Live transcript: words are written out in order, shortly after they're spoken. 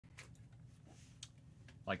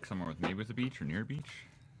Like somewhere with maybe with a beach or near a beach.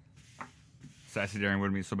 Sassy daring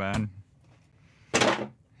wouldn't be so bad.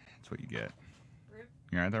 That's what you get.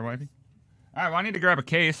 You alright there, wifey? Alright, well I need to grab a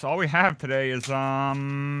case. All we have today is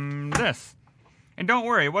this. And don't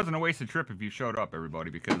worry, it wasn't a wasted trip if you showed up, everybody,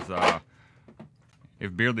 because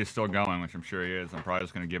if Beardley's still going, which I'm sure he is, I'm probably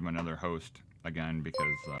just gonna give him another host again because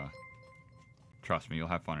trust me, you'll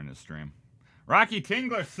have fun in his stream. Rocky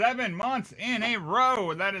Tingler, 7 months in a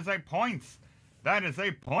row. That is a points. That is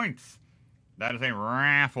a points. That is a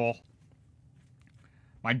raffle.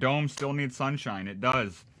 My dome still needs sunshine. It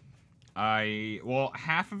does. Well,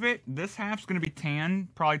 half of it, this half's going to be tan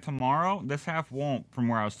probably tomorrow. This half won't from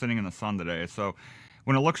where I was sitting in the sun today. So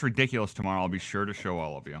when it looks ridiculous tomorrow, I'll be sure to show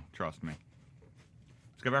all of you. Trust me.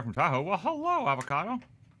 Let's get back from Tahoe. Well, hello, Avocado. All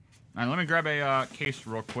right, let me grab a case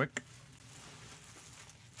real quick.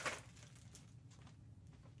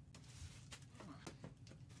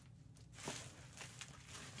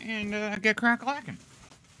 And get crack-lacking.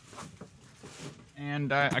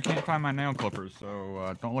 And I can't find my nail clippers,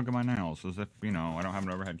 so don't look at my nails. As if, you know, I don't have an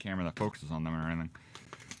overhead camera that focuses on them or anything.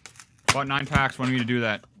 Bought 9 packs, wanted me to do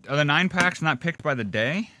that. Are the 9 packs not picked by the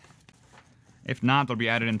day? If not, they'll be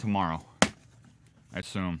added in tomorrow. I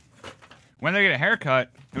assume. When they get a haircut,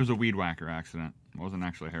 it was a weed whacker accident. It wasn't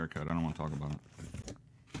actually a haircut. I don't want to talk about it.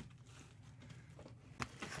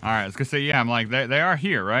 Alright, I was going to say, yeah, I'm like, they are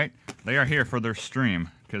here, right? They are here for their stream.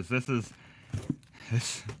 Because this is...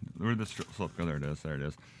 Where'd this slip go? There it is. There it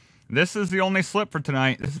is. This is the only slip for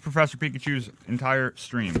tonight. This is Professor Pikachuu's entire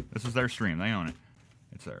stream. This is their stream. They own it.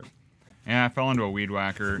 It's theirs. Yeah, I fell into a weed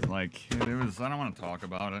whacker. Like, it was... I don't want to talk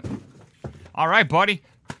about it. Alright, buddy.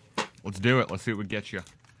 Let's do it. Let's see what we get you.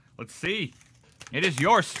 Let's see. It is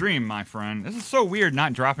your stream, my friend. This is so weird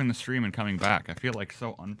not dropping the stream and coming back. I feel like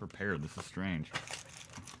so unprepared. This is strange.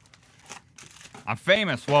 I'm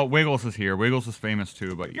famous. Well, Wiggles is here. Wiggles is famous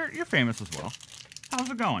too, but you're famous as well. How's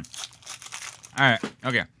it going? Alright,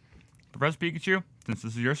 okay. Professor Pikachu, since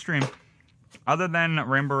this is your stream, other than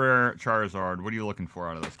Rainbow Rare Charizard, what are you looking for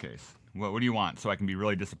out of this case? What do you want so I can be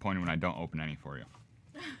really disappointed when I don't open any for you?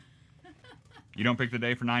 You don't pick the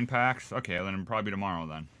day for 9 packs? Okay, then it'll probably be tomorrow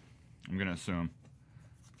then. I'm gonna assume.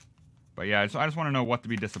 But yeah, I just want to know what to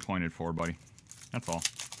be disappointed for, buddy. That's all.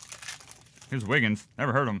 Here's Wiggins.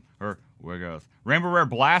 Never heard him. Or Wiggles. Rainbow Rare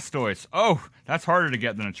Blastoise. Oh, that's harder to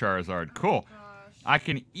get than a Charizard. Cool. I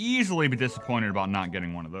can easily be disappointed about not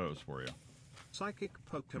getting one of those for you. Psychic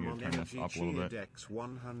Pokemon Energy up a little bit. Dex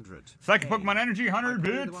 100. Psychic Pokemon Energy 100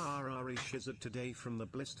 bits. Today from the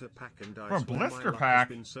blister pack, and for a blister pack.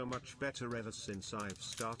 Has been so much better ever since I've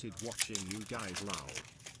started watching you guys live.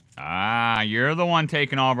 Ah, you're the one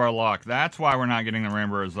taking all of our luck. That's why we're not getting the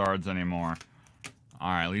Rainbow Zards anymore. All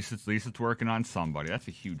right, at least it's working on somebody. That's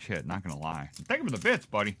a huge hit. Not gonna lie. Thank you for the bits,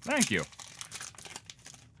 buddy. Thank you.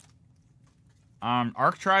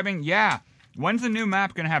 Arc-tribing? Yeah. When's the new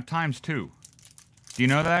map gonna have ×2? Do you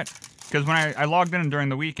know that? Because when I logged in during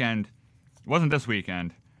the weekend, it wasn't this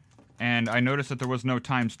weekend, and I noticed that there was no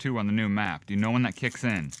 ×2 on the new map. Do you know when that kicks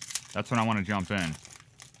in? That's when I want to jump in.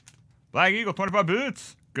 Black Eagle, 25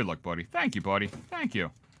 bits. Good luck, buddy. Thank you, buddy. Thank you.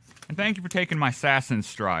 And thank you for taking my sass in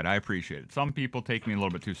stride. I appreciate it. Some people take me a little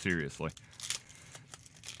bit too seriously.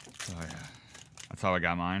 So yeah, that's how I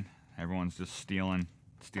got mine. Everyone's just stealing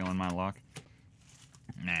my luck.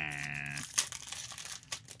 Nah.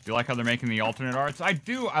 Do you like how they're making the alternate arts? I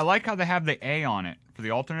do. I like how they have the A on it for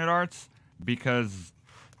the alternate arts because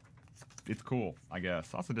it's cool, I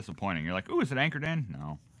guess. Also disappointing. You're like, ooh, is it anchored in?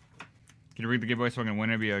 No. Can you read the giveaway so I can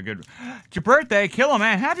win? It'd be a good... It's your birthday, Killer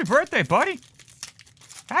Man. Happy birthday, buddy.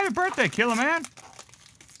 Happy birthday, Killer Man.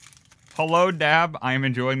 Hello, Dab. I am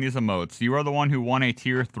enjoying these emotes. You are the one who won a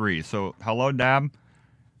tier 3. So, hello, Dab.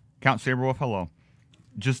 Count Saberwolf, hello.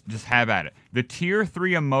 Just have at it. The tier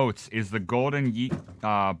 3 emotes is the golden yeet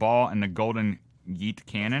ball and the golden yeet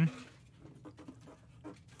cannon.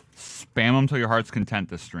 Spam them till your heart's content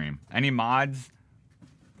this stream. Any mods,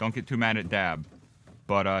 don't get too mad at Dab.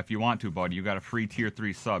 But if you want to, buddy, you got a free tier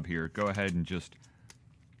 3 sub here. Go ahead and just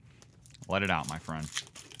let it out, my friend.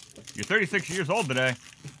 You're 36 years old today.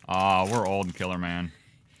 Aw, we're old, Killer Man.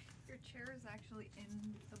 Your chair is actually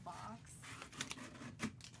in the box.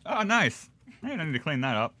 Oh, nice. You don't need to clean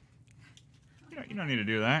that up. You don't need to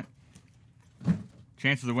do that.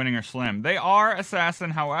 Chances of winning are slim. They are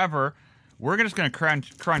Assassin, however, we're just going to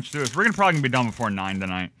crunch through this. We're probably going to be done before 9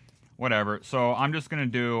 tonight. Whatever. So I'm just going to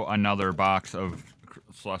do another box of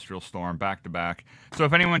Celestial Storm back to back. So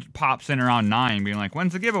if anyone pops in around 9 being like,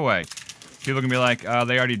 when's the giveaway? People can be like,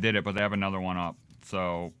 they already did it, but they have another one up.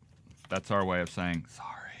 So that's our way of saying,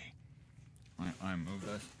 sorry. Let me move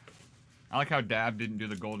this. I like how Dab didn't do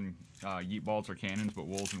the golden yeet balls or cannons, but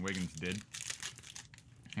Wolves and Wiggins did.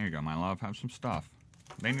 Here you go, my love. Have some stuff.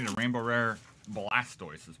 They need a Rainbow Rare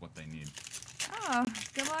Blastoise is what they need. Oh,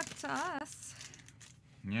 good luck to us.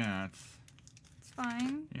 Yeah, It's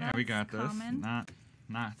fine. yeah, That's we got common. this.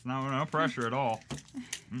 It's no pressure at all.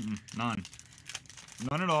 None.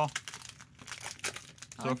 None at all.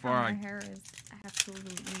 I So like far, how my hair is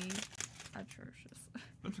absolutely atrocious.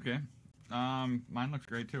 That's okay. Mine looks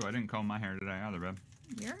great too. I didn't comb my hair today either, babe.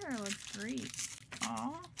 Your hair looks great.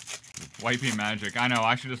 Aw. Wipey magic. I know,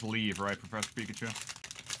 I should just leave, right, Professor Pikachu?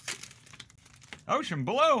 Ocean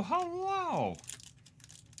Blue, hello!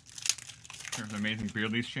 There's an amazing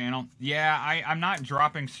Beardley's channel. Yeah, I'm not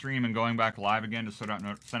dropping stream and going back live again to send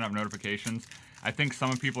out notifications. I think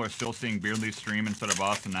some people are still seeing Beardley's stream instead of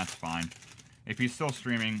us, and that's fine. If he's still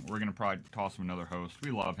streaming, we're going to probably toss him another host.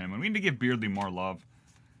 We love him, and we need to give Beardley more love.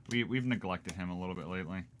 We've neglected him a little bit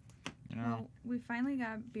lately. You know? Well, we finally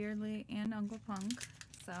got Beardley and Uncle Punk,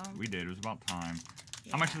 so... We did. It was about time.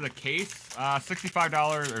 Yeah. How much is a case? $65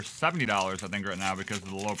 or $70, I think, right now because of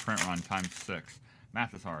the low print run times 6.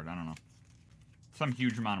 Math is hard. I don't know. Some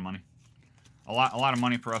huge amount of money. A lot of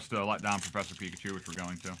money for us to let down Professor Pikachu, which we're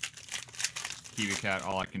going to. Kiwi Cat,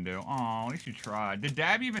 all I can do. Aw, at least you tried. Did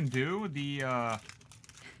Dab even do the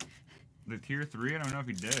tier 3? I don't know if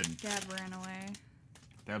he did. Dab ran away.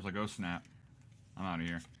 Dab's like, oh snap. I'm out of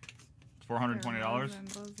here. It's $420.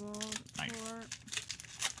 Nice.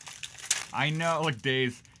 I know. Look,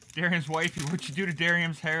 Days. Darium's wifey, what'd you do to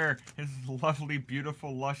Darium's hair? His lovely,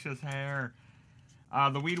 beautiful, luscious hair.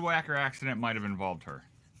 The weed whacker accident might have involved her.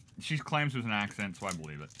 She claims it was an accident, so I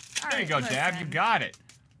believe it. There you go, Dab. You got it.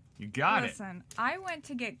 You got it. Listen, I went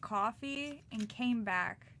to get coffee and came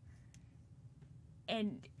back,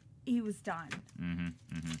 and he was done.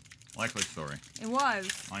 Likely story. It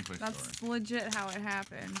was. Likely That's story. legit how it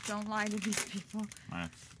happened. Don't lie to these people.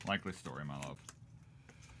 That's likely story, my love.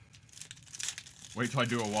 Wait till I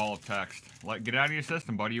do a wall of text. Like, get out of your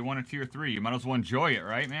system, buddy. You want a tier 3. You might as well enjoy it,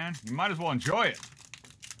 right, man? You might as well enjoy it.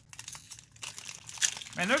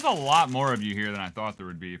 Man, there's a lot more of you here than I thought there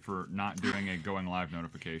would be for not doing a going live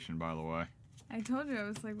notification, by the way. I told you, I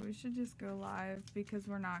was like, we should just go live because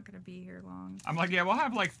we're not going to be here long. I'm like, yeah, we'll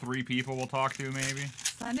have like 3 people we'll talk to, maybe.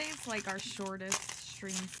 Sunday's like our shortest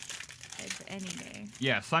stream of any day.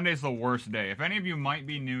 Yeah, Sunday's the worst day. If any of you might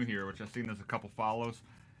be new here, which I've seen there's a couple follows,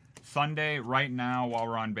 Sunday, right now, while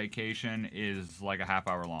we're on vacation, is like a half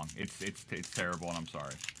hour long. It's terrible, and I'm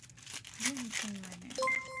sorry.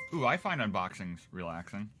 Ooh, I find unboxings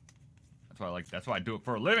relaxing. That's why I do it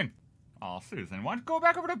for a living. Oh, Susan, why don't you go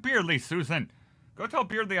back over to Beardley, Susan? Go tell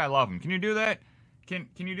Beardley I love him. Can you do that? Can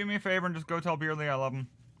you do me a favor and just go tell Beardley I love him?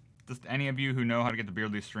 Just any of you who know how to get the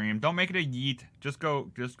Beardley stream, don't make it a yeet. Just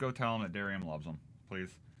go tell him that Darium loves him,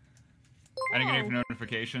 please. I didn't get any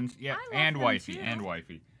notifications. Yeah, and wifey, and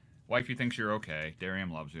wifey. Wifey thinks you're okay.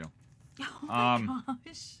 Darium loves you. Oh my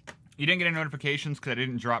gosh. You didn't get any notifications because I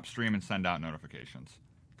didn't drop stream and send out notifications.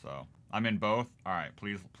 So, I'm in both. Alright,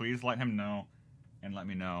 please let him know and let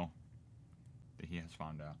me know that he has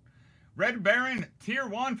found out. Red Baron, tier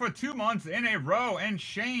 1 for 2 months in a row, and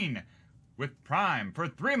Shane with Prime for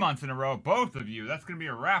 3 months in a row. Both of you. That's going to be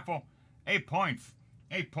a raffle. 8 points.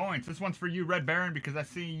 8 points. This one's for you, Red Baron, because I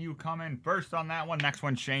see you coming first on that one. Next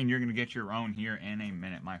one, Shane, you're going to get your own here in a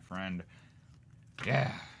minute, my friend.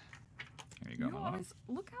 Yeah. There you go, my love.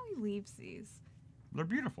 Look how he leaves these. They're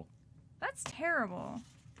beautiful. That's terrible.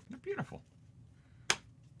 They're beautiful.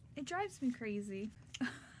 It drives me crazy.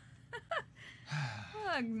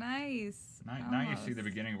 Look, nice. Now you see the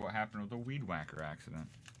beginning of what happened with the weed whacker accident.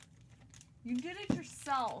 You did it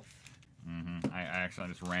yourself. I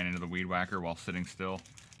accidentally just ran into the weed whacker while sitting still.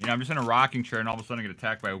 You know, I'm just in a rocking chair, and all of a sudden I get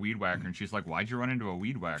attacked by a weed whacker, and she's like, why'd you run into a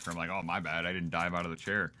weed whacker? I'm like, oh, my bad. I didn't dive out of the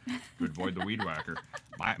chair to avoid the weed whacker.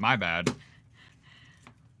 My bad.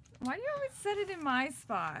 Why do you always set it in my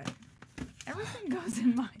spot? Everything goes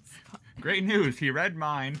in my spot. Great news. He read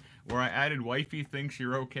mine, where I added wifey thinks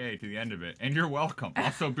you're okay to the end of it. And you're welcome.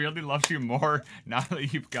 Also, Beardley loves you more now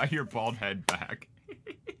that you've got your bald head back.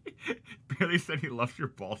 Beardley said he loves your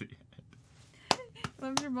bald head.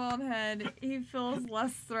 Loves your bald head. He feels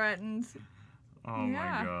less threatened. Oh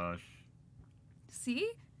my gosh.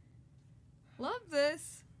 See? Love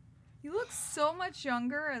this. You look so much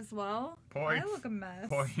younger as well. Points. I look a mess.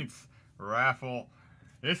 Points. Raffle.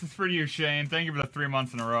 This is for you, Shane. Thank you for the 3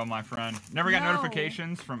 months in a row, my friend. Never got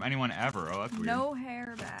notifications from anyone ever. Oh, that's weird. No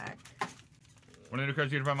hair back. One of the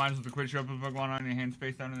cards you can find mine is the quick show up with Pokemon on your hand,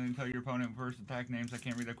 face down, and then tell your opponent first attack names. I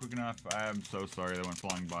can't read that quick enough. I'm so sorry they went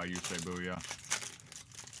flying by. You say booyah.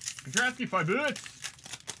 Congrats, 5 bits!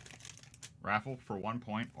 Raffle for 1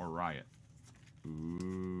 point or riot.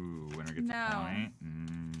 Ooh, winner gets No. a point.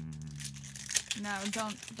 No,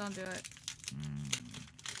 don't do it.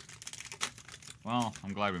 Well,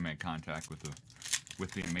 I'm glad we made contact with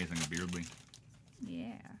the amazing Beardly.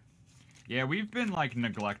 Yeah. Yeah, we've been like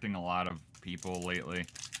neglecting a lot of people lately.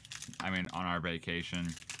 I mean, on our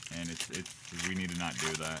vacation, and it's we need to not do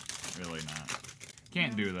that. Really not.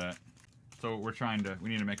 Can't do that. So we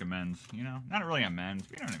need to make amends. You know, not really amends.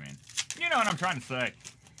 But you know what I mean. You know what I'm trying to say.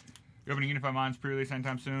 You opening Unified Minds pre-release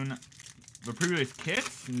anytime soon? The pre-release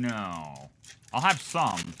kits? No. I'll have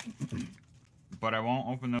some, but I won't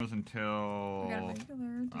open those until. We got a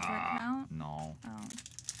regular. Does that count? No. Oh.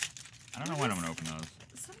 I don't know when I'm gonna open those.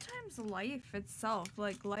 Sometimes life itself,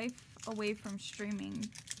 like life away from streaming,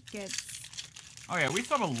 gets. Oh yeah, we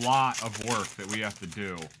still have a lot of work that we have to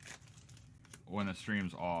do when the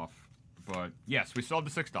stream's off. But yes, we still have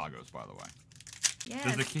the 6 doggos, by the way. Yes.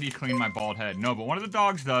 Does the kitty clean my bald head? No, but one of the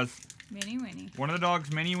dogs does. Minnie Winnie. One of the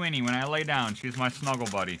dogs, Minnie Winnie, when I lay down, she's my snuggle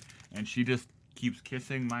buddy. And she just keeps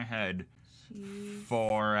kissing my head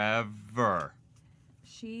forever.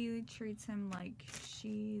 She treats him like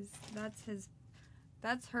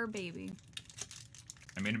that's her baby.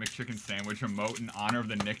 I made a McChicken sandwich emote in honor of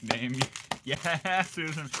the nickname. Yeah,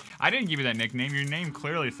 Susan. I didn't give you that nickname. Your name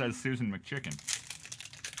clearly says Susan McChicken.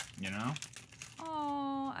 You know?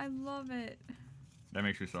 Oh, I love it. That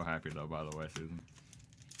makes me so happy, though, by the way, Susan.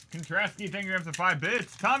 Contrasky, thank you for 5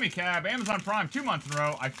 bits. Tommy Cab, Amazon Prime, 2 months in a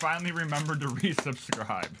row. I finally remembered to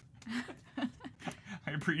resubscribe.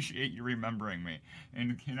 I appreciate you remembering me.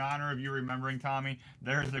 In honor of you remembering, Tommy,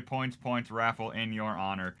 there's a points raffle in your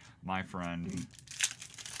honor, my friend.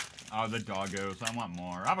 Oh, the doggos. I want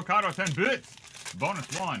more. Avocado, 10 bits. Bonus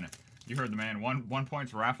 1. You heard the man. One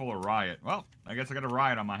points raffle or riot. Well, I guess I got a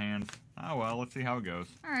riot on my hands. Oh, well, let's see how it goes.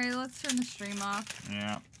 All right, let's turn the stream off.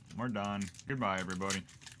 Yeah, we're done. Goodbye, everybody.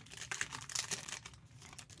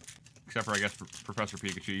 Except for, I guess, for Professor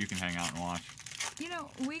Pikachu, you can hang out and watch. You know,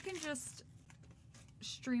 we can just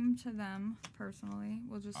stream to them personally.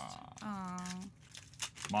 We'll just.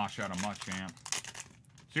 Mosh out of Muchamp.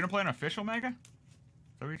 So you don't play an official Mega? Is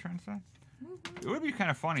that what you're trying to say? It would be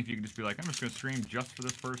kind of funny if you could just be like, I'm just going to stream just for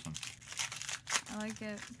this person. I like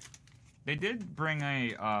it. They did bring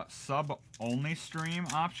a sub-only stream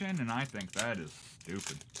option, and I think that is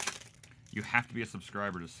stupid. You have to be a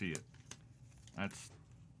subscriber to see it. That's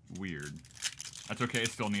weird. That's okay, I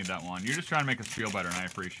still need that one. You're just trying to make us feel better, and I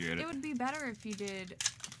appreciate it. It would be better if you did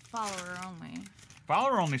follower only.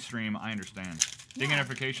 Follower only stream, I understand. Yeah.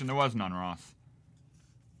 Dignification, there was none, Ross.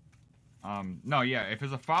 No, yeah, if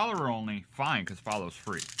it's a follower only, fine, because follow's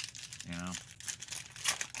free. You know?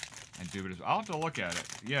 I do, but I'll have to look at it.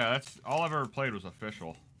 Yeah, that's all I've ever played was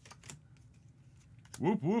official.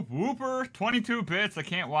 Whoop, whoop, whooper. 22 bits. I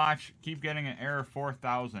can't watch. Keep getting an error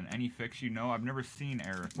 4000. Any fix you know? I've never seen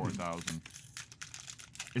error 4000.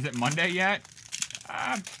 Is it Monday yet?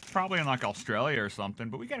 Probably in like Australia or something,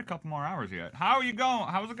 but we got a couple more hours yet. How are you going?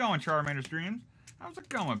 How's it going, Charmander's Dreams? How's it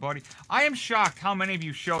going, buddy? I am shocked how many of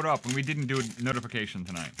you showed up when we didn't do a notification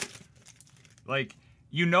tonight. Like,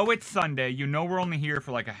 you know it's Sunday. You know we're only here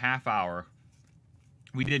for like a half hour.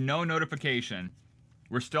 We did no notification.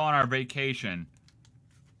 We're still on our vacation.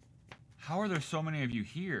 How are there so many of you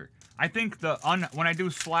here? I think when I do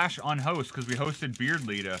 /unhost, because we hosted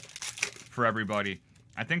Beardly for everybody,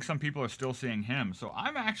 I think some people are still seeing him. So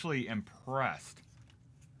I'm actually impressed.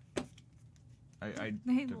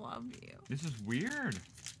 They love you. This is weird.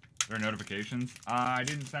 There are notifications. I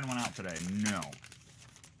didn't send one out today. No.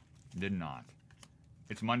 Did not.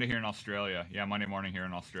 It's Monday here in Australia. Yeah, Monday morning here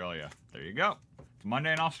in Australia. There you go. It's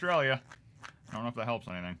Monday in Australia. I don't know if that helps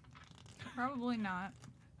anything. Probably not.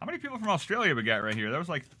 How many people from Australia we got right here? There was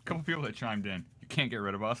like a couple people that chimed in. You can't get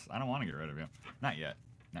rid of us. I don't want to get rid of you. Not yet.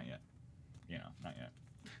 Not yet. You know, not yet.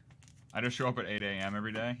 I just show up at 8 a.m.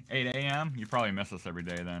 every day. 8 a.m.? You probably miss us every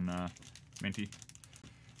day then, Minty.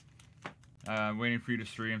 Waiting for you to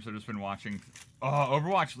stream, so I've just been watching. Oh,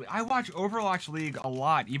 Overwatch League. I watch Overwatch League a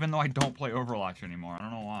lot, even though I don't play Overwatch anymore. I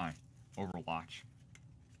don't know why. Overwatch.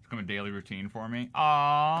 It's become a daily routine for me.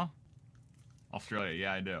 Aww. Australia,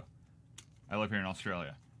 yeah, I do. I live here in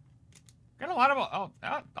Australia. Got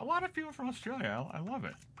a lot of people from Australia. I love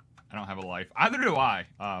it. I don't have a life. Either do I.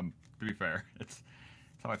 To be fair, it's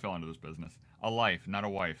how I fell into this business. A life, not a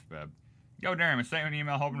wife, Beb. Yo, Darren, I sent you an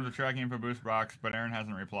email hoping for the tracking info boost box, but Aaron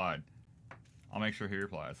hasn't replied. I'll make sure he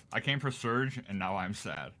replies. I came for Surge, and now I'm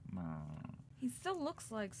sad. He still looks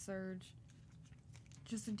like Surge.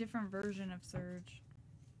 Just a different version of Surge.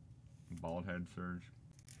 Bald head Surge.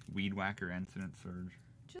 Weed whacker incident Surge.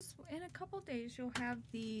 Just in a couple days, you'll have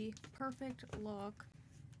the perfect look.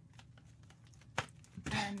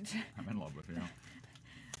 And and I'm in love with you.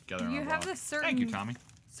 Together in you our have box. this certain Thank you, Tommy.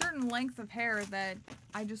 certain length of hair that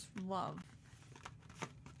I just love.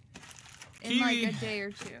 In Kiwi. like a day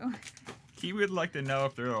or two. Kiwi would like to know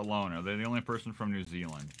if they're alone. Are they the only person from New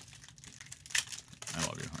Zealand? I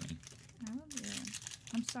love you, honey. I love you.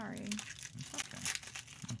 I'm sorry. It's okay.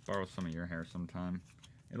 I'll borrow some of your hair sometime.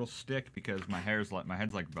 It'll stick because my head's like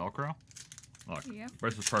Velcro. Look, Yep.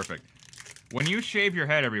 this is perfect. When you shave your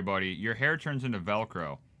head, everybody, your hair turns into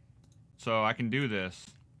Velcro. So I can do this.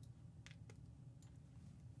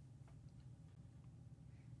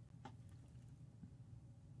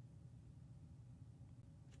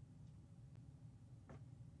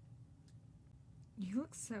 You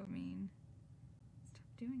look so mean. Stop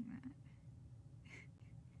doing that.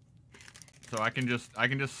 So I can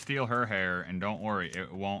just steal her hair, and don't worry,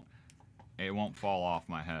 it won't fall off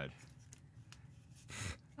my head.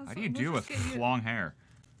 How do you do with long hair?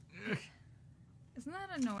 Isn't that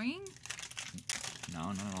annoying? No,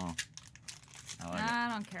 not at all. I like I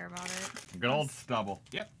don't care about it. it. Good old stubble.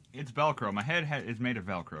 Yep, it's Velcro. My head is made of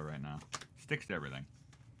Velcro right now. Sticks to everything.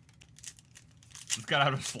 Just got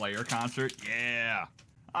out of a Slayer concert. Yeah.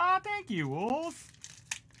 Aw, thank you, Wolves.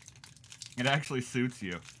 It actually suits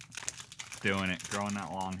you. Doing it, growing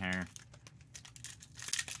that long hair.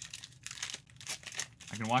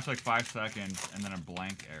 I can watch like 5 seconds and then a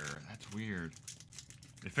blank error. That's weird.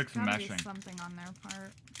 They fixed Gotta meshing. be something on their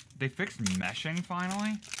part. They fixed meshing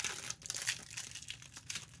finally?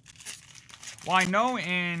 Well, I know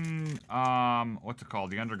in, what's it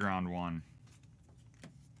called? The underground one.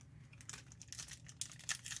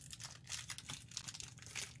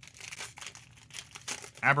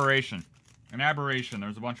 Aberration. In Aberration,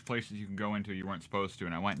 there's a bunch of places you can go into you weren't supposed to,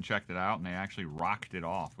 and I went and checked it out, and they actually rocked it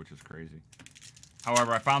off, which is crazy.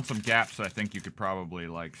 However, I found some gaps that I think you could probably,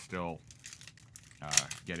 like, still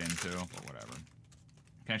get into, but whatever.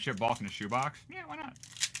 Can I ship bulk in a shoebox? Yeah, why not?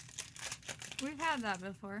 We've had that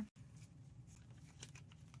before.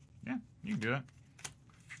 Yeah, you can do it.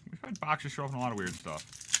 We've had boxes show up in a lot of weird stuff.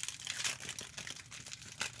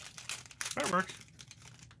 But it works.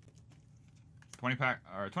 20 packs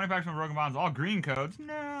from Broken Bonds, all green codes.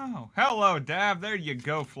 No. Hello, Dab. There you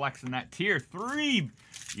go, flexing that tier 3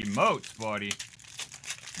 emotes, buddy.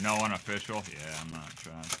 No unofficial. Yeah, I'm not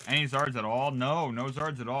trying. Any Zards at all? No, no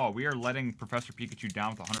Zards at all. We are letting Professor Pikachu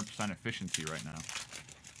down with 100% efficiency right now.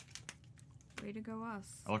 Way to go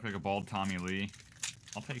us. I look like a bald Tommy Lee.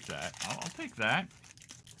 I'll take that. I'll take that.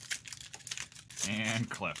 And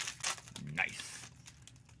Cliff. Nice.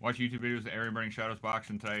 Watch YouTube videos of Area Burning Shadows box,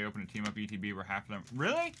 and today I opened a Team Up ETB where half of them...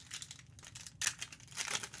 Really?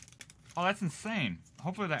 Oh, that's insane.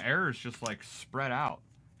 Hopefully that error is just, like, spread out.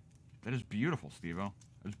 That is beautiful, Steve-O.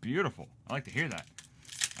 That's beautiful. I like to hear that.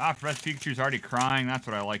 Ah, Professor Pikachu's already crying. That's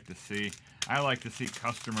what I like to see. I like to see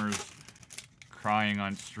customers crying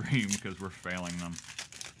on stream because we're failing them.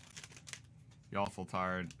 Y'all so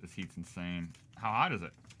tired. This heat's insane. How hot is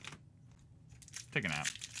it? Take a nap.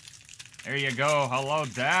 There you go. Hello,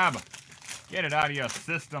 Dab. Get it out of your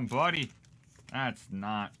system, buddy. That's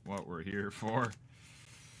not what we're here for.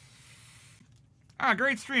 Ah,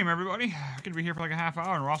 great stream, everybody. We're going to be here for like a half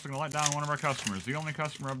hour, and we're also going to let down one of our customers. The only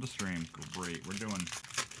customer of the stream. Great. We're doing...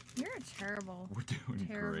 You're a terrible, We're doing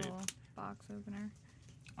great. box opener.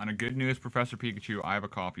 On a good news, Professor Pikachu, I have a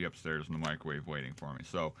coffee upstairs in the microwave waiting for me.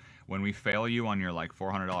 So when we fail you on your like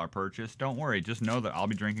 $400 purchase, don't worry. Just know that I'll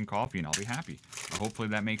be drinking coffee and I'll be happy. Hopefully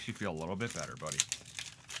that makes you feel a little bit better, buddy.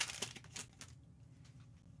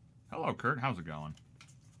 Hello, Kurt. How's it going?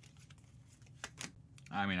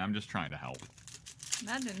 I mean, I'm just trying to help.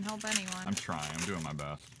 That didn't help anyone. I'm trying. I'm doing my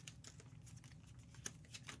best.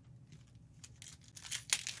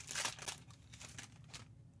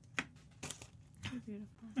 You're beautiful.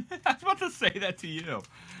 I was about to say that to you.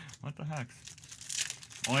 What the heck?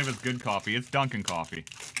 Only if it's good coffee. It's Dunkin' coffee.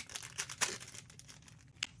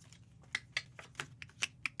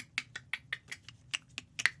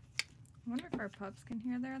 I wonder if our pups can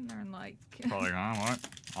hear there, and they're like... Probably, huh? What?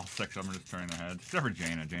 All 6 of them are just turning their heads. Except for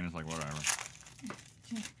Jaina. Jaina's like, whatever.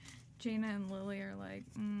 Jaina and Lily are like,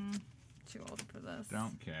 too old for this.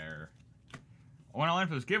 Don't care. When I land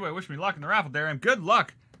for this giveaway, wish me luck in the raffle, Derium. Good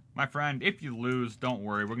luck, my friend. If you lose, don't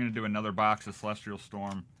worry. We're going to do another box of Celestial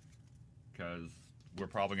Storm. Because we're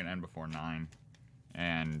probably going to end before 9.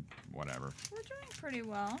 And whatever. We're doing pretty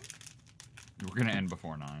well. We're going to end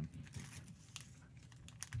before 9.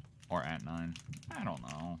 Or at 9. I don't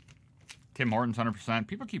know. Tim Hortons 100%.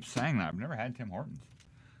 People keep saying that. I've never had Tim Hortons.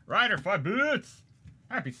 Ryder, 5 boots.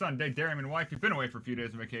 Happy Sunday, Derium and wife. You've been away for a few days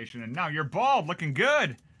on vacation, and now you're bald, looking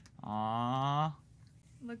good. Aww.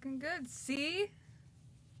 Looking good. See?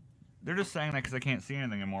 They're just saying that because I can't see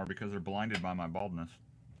anything anymore because they're blinded by my baldness.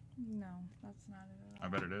 No, that's not it at all. I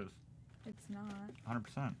bet it is. It's not.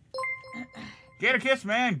 100%. Gator Kiss,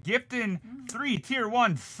 man, gifting 3 tier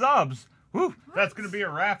 1 subs. Woo, that's going to be a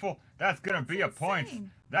raffle. That's going to be a points.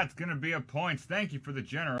 That's going to be a points. Thank you for the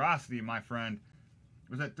generosity, my friend.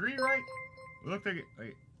 Was that 3, right? It looked like it.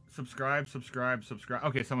 Wait, subscribe.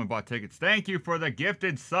 Okay, someone bought tickets. Thank you for the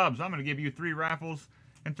gifted subs. I'm going to give you 3 raffles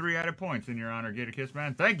and 3 added points in your honor, Gator Kiss,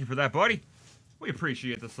 man. Thank you for that, buddy. We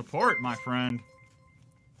appreciate the support, my friend.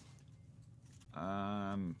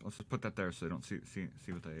 Let's just put that there so they don't see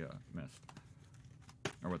what they missed.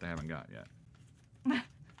 Or what they haven't got yet.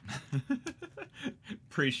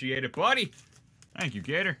 Appreciate it, buddy. Thank you,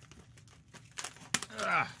 Gator.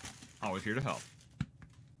 Always here to help.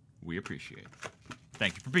 We appreciate it.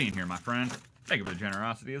 Thank you for being here, my friend. Thank you for the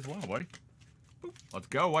generosity as well, buddy. Boop. Let's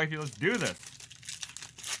go, wifey. Let's do this.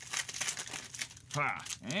 Ha!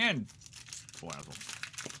 And Blazzle.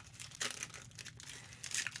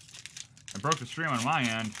 I broke the stream on my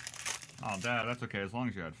end. Oh, Dad, that's okay. As long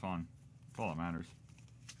as you had fun. That's all that matters.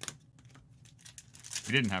 If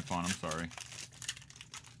you didn't have fun, I'm sorry.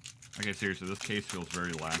 Okay, seriously, this case feels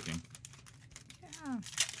very lacking. Yeah.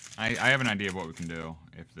 I have an idea of what we can do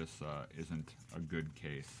if this isn't a good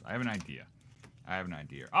case. I have an idea.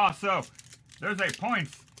 Oh, so there's a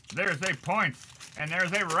points, and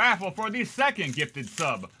there's a raffle for the second gifted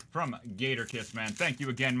sub from Gator Kiss, man. Thank you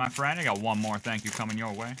again, my friend. I got one more thank you coming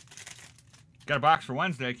your way. Got a box for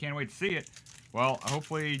Wednesday. Can't wait to see it. Well,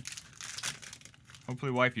 hopefully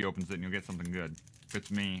wifey opens it and you'll get something good. If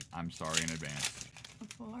it's me, I'm sorry in advance. A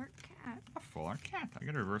full art cat. A full art cat. I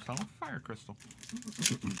got a reverse hollow fire crystal.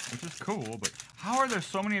 Which is cool, but how are there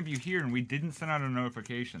so many of you here and we didn't send out a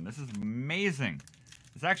notification? This is amazing.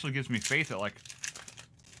 This actually gives me faith that, like,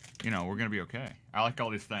 you know, we're going to be okay. I like all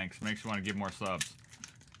these thanks. Makes me want to give more subs.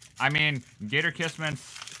 I mean, Gator Kissman,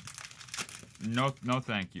 no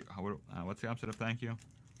thank you. What's the opposite of thank you?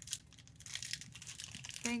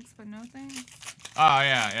 Thanks, but no thanks. Oh,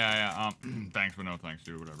 yeah. Thanks, but no thanks,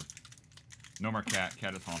 dude. Whatever. No more cat.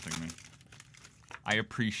 Cat is haunting me. I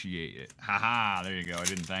appreciate it. Haha, there you go. I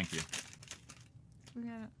didn't thank you. We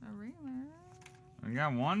got a reamer. We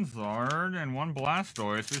got one Zard and one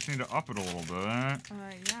Blastoise. We just need to up it a little bit.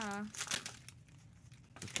 Yeah.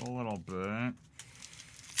 Just a little bit.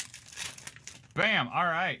 Bam!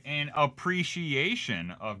 Alright, in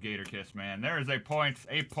appreciation of Gator Kiss, man, there is a points,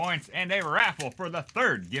 and a raffle for the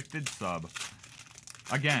third gifted sub.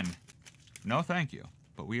 Again, no thank you,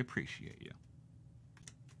 but we appreciate you.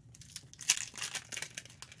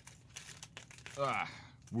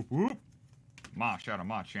 Whoop whoop. Shout out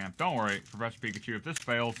Ma Champ. Don't worry, Professor Pikachu, if this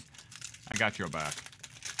fails, I got your back.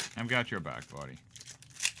 I've got your back, buddy.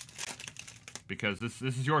 Because this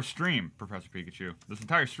is your stream, Professor Pikachu. This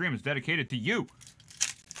entire stream is dedicated to you.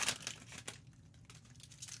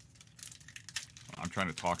 I'm trying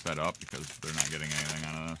to talk that up because they're not getting anything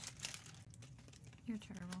out of this. You're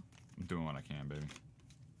terrible. I'm doing what I can, baby.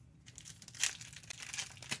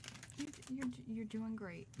 You're doing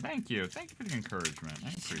great. Thank you. Thank you for the encouragement. I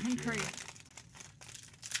appreciate it. Great.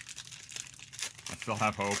 I still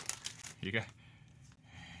have hope. You got...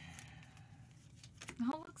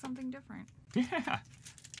 Oh, look, something different. Yeah.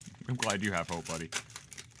 I'm glad you have hope, buddy.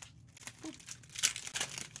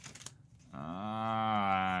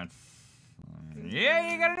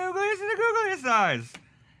 Yeah, you got a nucleus in the googly size.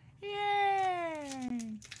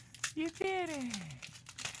 Yay! You did it.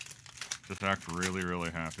 Just act really, really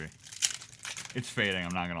happy. It's fading,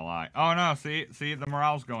 I'm not gonna lie. Oh no, see, the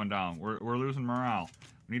morale's going down. We're losing morale.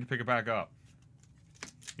 We need to pick it back up.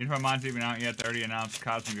 Even if mine's even out yet, they already announced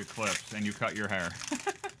Cosmic Eclipse, and you cut your hair.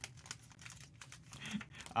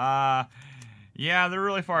 Yeah, they're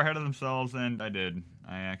really far ahead of themselves, and I did.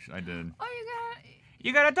 I did. Oh,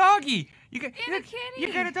 You got a doggy! You got a kitty!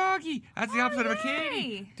 You got a doggy! That's the opposite of a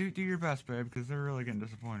yay! kitty! Do your best, babe, because they're really getting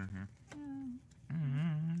disappointed here.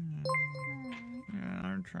 Yeah,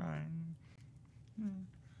 I'm trying.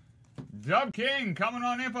 Dub King coming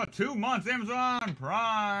on in for 2 months. Amazon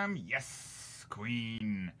Prime. Yes,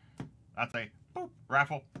 Queen. That's a boop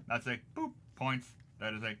raffle. That's a boop points.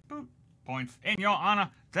 That is a boop points. In your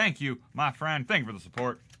honor, thank you, my friend. Thank you for the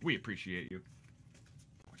support. We appreciate you.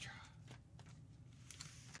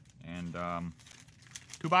 And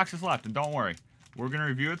 2 boxes left, and don't worry, we're gonna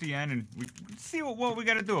review at the end and we see what we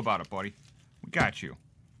gotta do about it, buddy. We got you.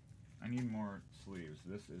 I need more sleeves.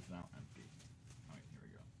 This is now empty. All right, here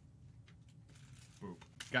we go.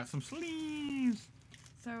 Boop. Got some sleeves.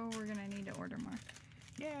 So we're gonna need to order more.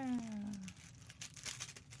 Yeah.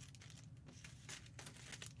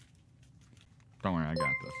 Don't worry, I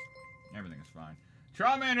got this. Everything is fine.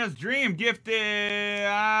 Charmander's Dream gifted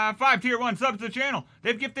 5 tier 1 subs to the channel.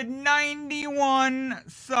 They've gifted 91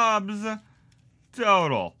 subs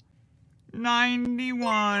total.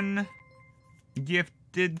 91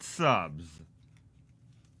 gifted subs.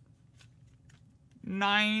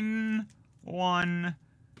 91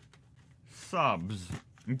 subs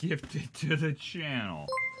gifted to the channel.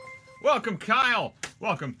 Welcome, Kyle.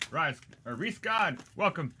 Welcome, Reese God.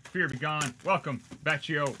 Welcome, Fear Be Gone. Welcome,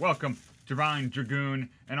 Baccio. Welcome, Divine Dragoon.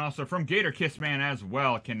 And also from Gator Kiss Man as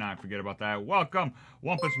well. Cannot forget about that. Welcome,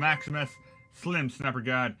 Wumpus Maximus, Slim Sniper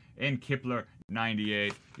God, and Kipler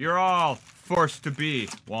 98. You're all forced to be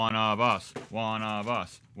one of us. One of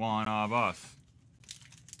us. One of us.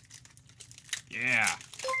 Yeah.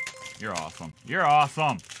 You're awesome. You're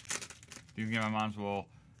awesome. These Game My Moms will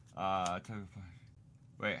have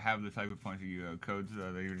the type of points you codes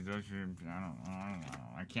that you I don't know.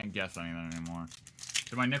 I can't guess anything anymore.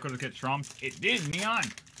 Did my nickel just get trumped? It did, Neon.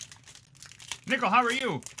 Nickel, how are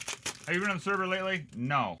you? Have you been on the server lately?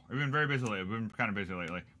 No. We've been very busy lately. We've been kind of busy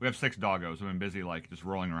lately. We have 6 doggos. We've been busy, like, just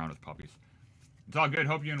rolling around with puppies. It's all good.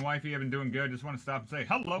 Hope you and wifey have been doing good. Just want to stop and say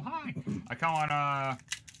hello, hi. I kind of want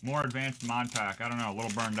more advanced mod pack. I don't know, a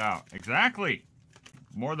little burned out. Exactly.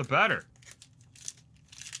 More the better.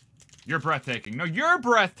 You're breathtaking. No, you're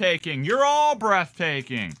breathtaking. You're all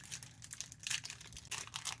breathtaking.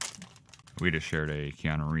 We just shared a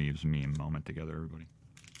Keanu Reeves meme moment together, everybody.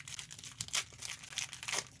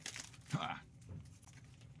 Ah.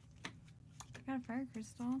 I got a fire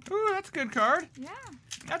crystal. Ooh, that's a good card. Yeah.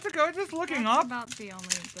 That's a good. Just looking That's up. about the only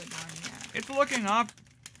good one yet. It's looking up.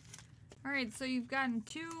 All right, so you've gotten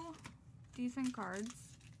 2 decent cards.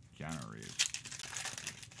 Keanu Reeves.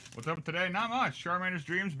 What's up today? Not much. Charmander's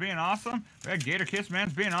Dreams being awesome. We had Gator Kiss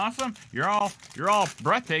Man's being awesome. You're all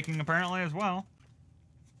breathtaking apparently as well.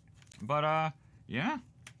 But yeah.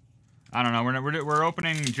 I don't know. We're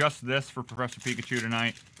opening just this for Professor Pikachu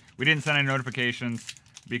tonight. We didn't send any notifications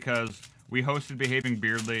because we hosted Behaving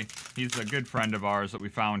Beardly. He's a good friend of ours that we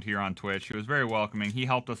found here on Twitch. He was very welcoming. He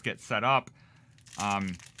helped us get set up.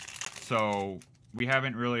 So we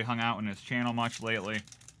haven't really hung out in his channel much lately.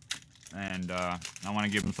 And I want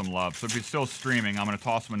to give him some love. So if he's still streaming, I'm going to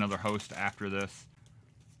toss him another host after this.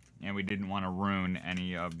 And we didn't want to ruin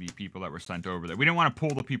any of the people that were sent over there. We didn't want to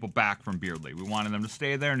pull the people back from Beardly. We wanted them to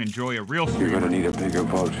stay there and enjoy a real stream. You're going to need a bigger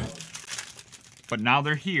boat. But now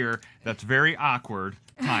they're here. That's very awkward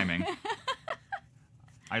timing.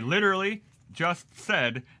 I literally just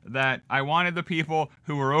said that I wanted the people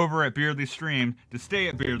who were over at Beardly's stream to stay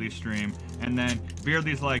at Beardly's stream, and then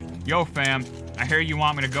Beardly's like, yo fam, I hear you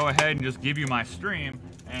want me to go ahead and just give you my stream,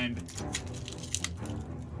 and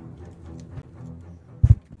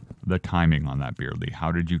the timing on that, Beardly,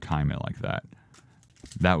 how did you time it like that?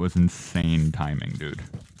 That was insane timing, dude.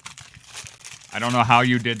 I don't know how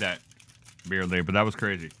you did that, Beardly, but that was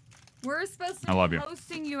crazy. We're supposed to I love be you.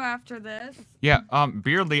 hosting you after this. Yeah,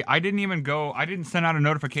 Beardly, I didn't send out a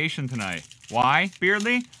notification tonight. Why,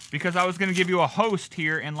 Beardly? Because I was going to give you a host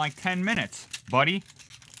here in like 10 minutes, buddy.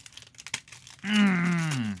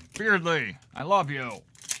 Beardly, I love you.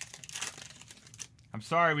 I'm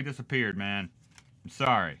sorry we disappeared, man. I'm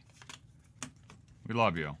sorry. We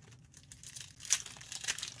love you.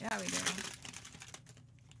 Yeah, we do.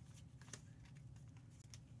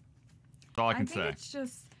 That's all I can think say. It's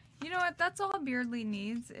just, you know what? That's all Beardly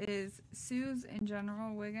needs is Sue's and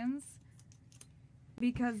General Wiggins.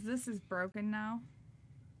 Because this is broken now.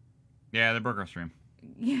 Yeah, they broke our stream.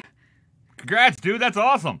 Yeah. Congrats, dude. That's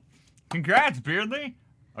awesome. Congrats, Beardly.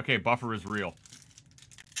 Okay, buffer is real.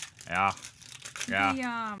 Yeah.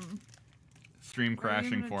 Yeah. The, stream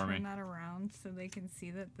crashing for me. Turn that around so they can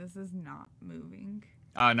see that this is not moving.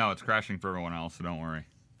 No, it's crashing for everyone else, so don't worry.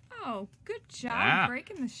 Oh, good job Yeah.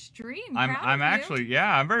 breaking the stream. I'm actually,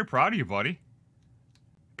 yeah, I'm very proud of you, buddy.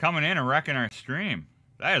 Coming in and wrecking our stream.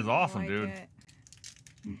 That is awesome, dude. It.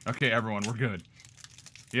 Okay, everyone, we're good.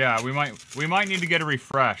 Yeah, we might need to get a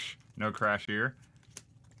refresh. No crash here.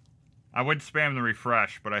 I would spam the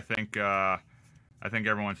refresh, but I think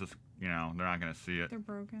everyone's just, you know, they're not gonna see it. They're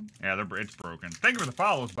broken. Yeah, it's broken. Thank you for the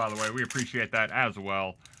follows, by the way. We appreciate that as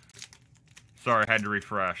well. Sorry, I had to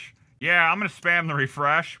refresh. Yeah, I'm gonna spam the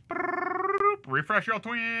refresh. Refresh your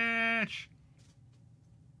Twitch.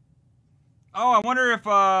 Oh, I wonder if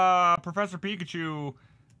Professor Pikachu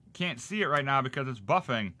can't see it right now because it's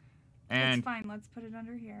buffing. And it's fine. Let's put it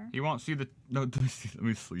under here. he won't see the. No, let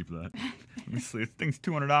me sleep that. Let me sleep. This thing's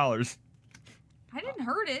 $200. I didn't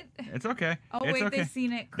hurt it. It's okay. Oh, it's wait, okay. they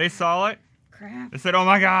seen it. They saw it. Crap. They said, "Oh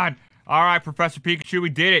my God! All right, Professor Pikachu, we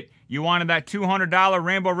did it. You wanted that $200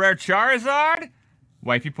 Rainbow Rare Charizard?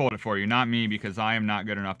 Wifey pulled it for you, not me, because I am not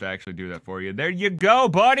good enough to actually do that for you. There you go,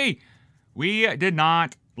 buddy. We did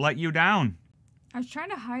not let you down. I was trying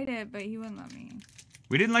to hide it, but he wouldn't let me.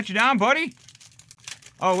 We didn't let you down, buddy.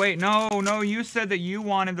 Oh, wait, no, you said that you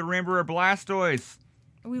wanted the Rainbow Rare Blastoise.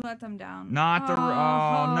 We let them down. Not the...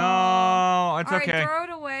 Oh, no. It's okay. All right, throw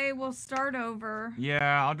it away. We'll start over.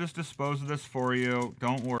 Yeah, I'll just dispose of this for you.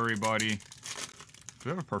 Don't worry, buddy. We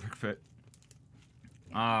have a perfect fit.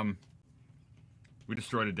 We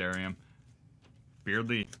destroyed a Derium.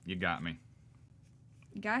 Beardly, you got me.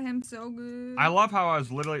 Got him so good. I love how I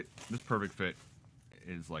was literally... This perfect fit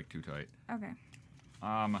is, like, too tight. Okay.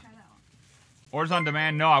 Orders on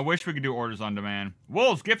demand? No, I wish we could do orders on demand.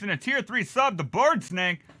 Wolves gifting a tier 3 sub to Board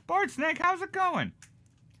Snake. Board Snake, how's it going?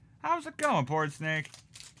 How's it going, Board Snake?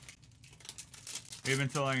 Even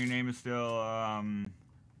still, your name is still, oh,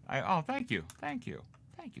 thank you. Thank you.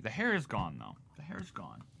 Thank you. The hair is gone, though. The hair is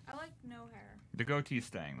gone. I like no hair. The goatee's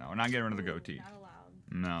staying, though. We're not getting rid of the goatee. Not allowed.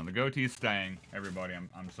 No, the goatee's staying. Everybody,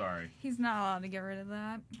 I'm sorry. He's not allowed to get rid of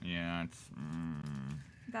that. Yeah, it's...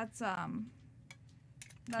 That's our...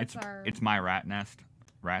 It's my rat nest.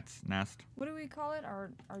 Rat's nest. What do we call it?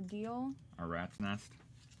 Our deal? Our rat's nest.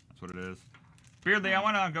 That's what it is. Beardly, I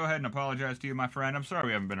want to go ahead and apologize to you, my friend. I'm sorry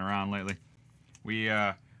we haven't been around lately. We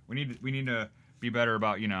need to be better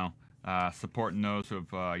about, you know, supporting those who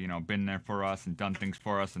have, you know, been there for us and done things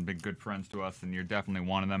for us and been good friends to us, and you're definitely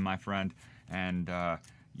one of them, my friend. And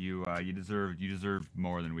you deserve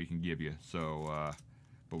more than we can give you. So,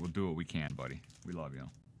 but we'll do what we can, buddy. We love you.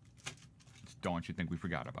 Just don't want you to think we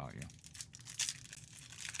forgot about you.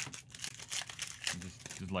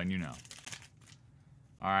 Just letting you know.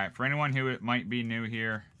 All right, for anyone who might be new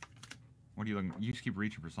here, what are you looking? You just keep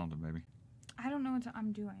reaching for something, baby. I don't know what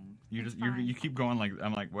I'm doing. You keep going like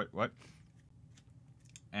I'm like what?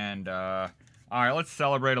 And all right, let's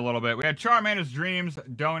celebrate a little bit. We had Charmander's Dreams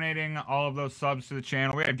donating all of those subs to the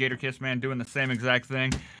channel. We had Gator Kiss Man doing the same exact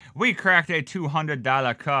thing. We cracked a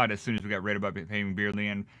 $200 card as soon as we got rated by Paving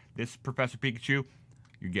Beardly, and this Professor Pikachu,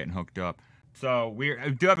 you're getting hooked up. So we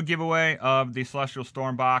do have a giveaway of the Celestial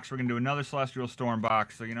Storm box. We're gonna do another Celestial Storm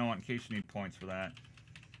box. So you know what? In case you need points for that,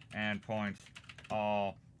 and points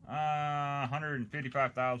all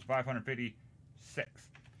 155,556.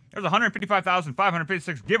 There's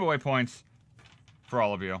 155,556 giveaway points for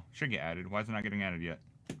all of you. Should get added. Why is it not getting added yet?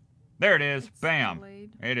 There it is. It's Bam.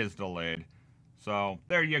 delayed. It is delayed. So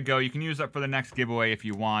there you go. You can use that for the next giveaway if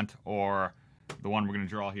you want, or the one we're gonna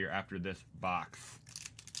draw here after this box.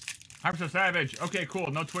 Hyperstar Savage. Okay, cool.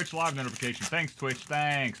 No Twitch live notification. Thanks, Twitch.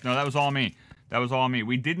 Thanks. No, that was all me. That was all me.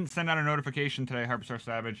 We didn't send out a notification today, Hyperstar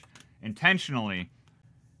Savage, intentionally,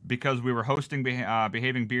 because we were hosting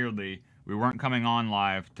Behaving Beardly. We weren't coming on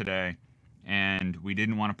live today, and we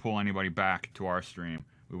didn't want to pull anybody back to our stream.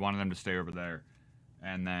 We wanted them to stay over there.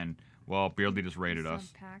 And then, well, Beardly just raided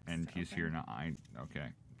us, and he's here now. Okay.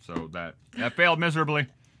 So that failed miserably.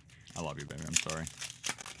 I love you, baby. I'm sorry.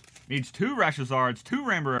 Needs 2 Reshizards, 2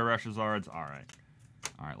 Rainbow Rare Reshizards. All right.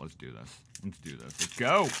 All right, let's do this. Let's do this. Let's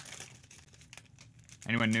go.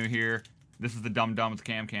 Anyone new here? This is the Dumb Dumb's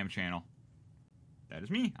Cam channel. That is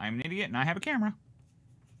me. I'm an idiot, and I have a camera.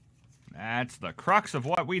 That's the crux of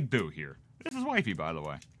what we do here. This is Wifey, by the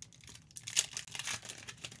way.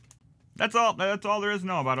 That's all. That's all there is to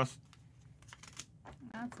know about us.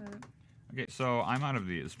 That's it. Okay, so I'm out of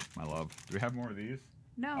these, my love. Do we have more of these?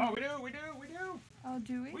 No. Oh, we do. Oh,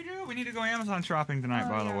 do we? We do. We need to go Amazon shopping tonight,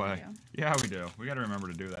 by the way. We Yeah, we do. We got to remember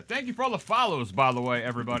to do that. Thank you for all the follows, by the way,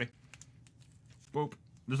 everybody. Boop.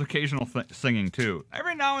 There's occasional singing, too.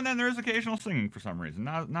 Every now and then there is occasional singing for some reason.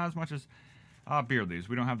 Not as much as Beardly's.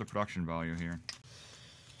 We don't have the production value here.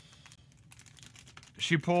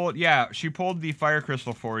 She pulled the Fire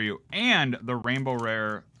Crystal for you and the Rainbow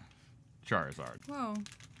Rare Charizard. Whoa.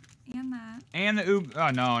 And that. And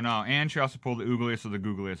the no. And she also pulled the Oogliest of the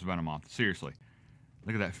Googliest Venomoth. Seriously.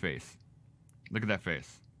 Look at that face. Look at that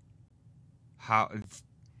face. How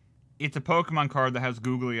it's a Pokemon card that has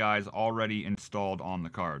googly eyes already installed on the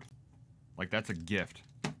card. Like, that's a gift.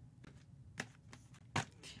 Are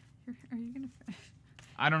you gonna finish?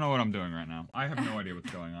 I don't know what I'm doing right now. I have no idea what's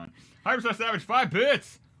going on. Hyperstar Savage, 5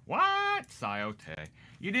 bits! What? Sayote.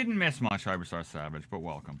 You didn't miss much, Hyperstar Savage, but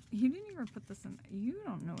welcome. You didn't even put this in. You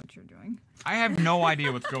don't know what you're doing. I have no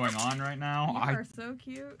idea what's going on right now. You are so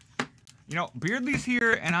cute. You know, Beardly's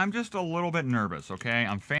here, and I'm just a little bit nervous, okay?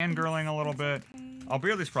 I'm fangirling a little bit. Okay. Oh,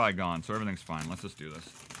 Beardly's probably gone, so everything's fine. Let's just do this.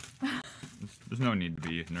 There's no need to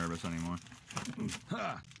be nervous anymore.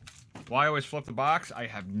 Why I always flip the box? I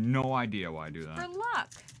have no idea why I do that. For luck.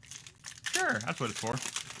 Sure, that's what it's for.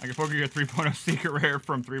 I can focus your 3.0 secret rare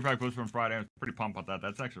from 3 pack boost from Friday. I'm pretty pumped about that.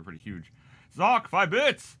 That's actually pretty huge. Zoc, 5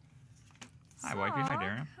 bits. Hi, Zoc, Wifey. Hi,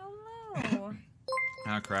 Derium. Hello.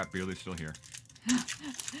 Ah, crap. Bearly's still here.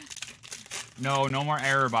 No more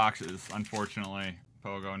error boxes, unfortunately.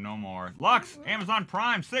 Pogo, no more. Lux, Amazon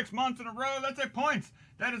Prime, 6 months in a row. That's a point.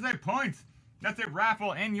 That is a point. That's a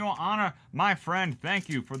raffle in your honor, my friend. Thank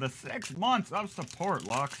you for the 6 months of support,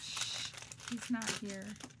 Lux. He's not here.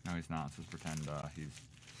 No, he's not. Let's pretend he's...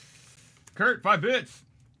 Kurt, 5 bits.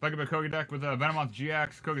 Pokemon Kogi deck with Venomoth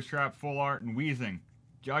GX, Koga's Trap, Full Art, and Wheezing.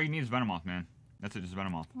 All you need is Venomoth, man. That's it, just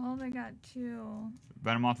Venomoth. Well, they got 2.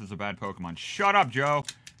 Venomoth is a bad Pokemon. Shut up, Joe.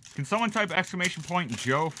 Can someone type exclamation point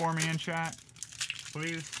Joe for me in chat?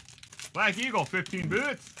 Please. Black Eagle, 15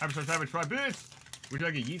 bits. Happy Savage, 5 bits. Would you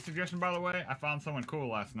like a yeet suggestion, by the way? I found someone cool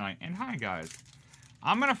last night. And hi, guys.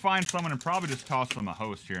 I'm going to find someone and probably just toss them a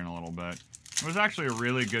host here in a little bit. It was actually a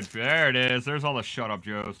really good... There it is. There's all the shut up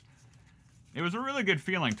Joes. It was a really good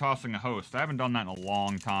feeling tossing a host. I haven't done that in a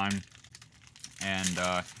long time. And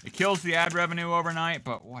it kills the ad revenue overnight,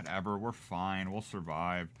 but whatever. We're fine. We'll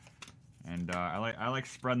survive. And I like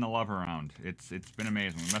spreading the love around. It's been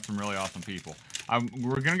amazing. We met some really awesome people.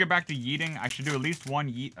 We're going to get back to yeeting. I should do at least 1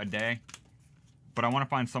 yeet a day. But I want to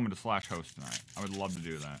find someone to slash host tonight. I would love to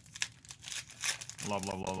do that. Love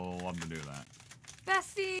to do that.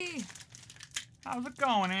 Bestie! How's it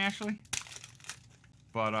going, Ashley?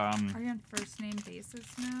 But, Are you on first name basis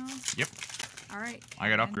now? Yep. Alright. I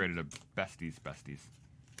got upgraded to besties.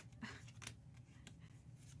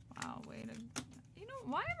 Wow, way to... You know,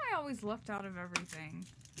 why am I always left out of everything?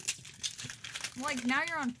 Like, now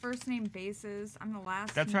you're on first name basis. I'm the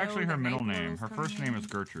last. That's actually her middle name. Her first name is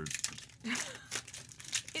Gertrude.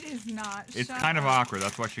 It is not. It's kind of awkward.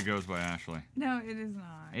 That's why she goes by Ashley. No, it is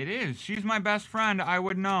not. It is. She's my best friend. I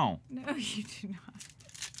would know. No, you do not.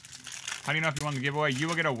 How do you know if you won the giveaway? You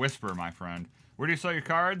will get a whisper, my friend. Where do you sell your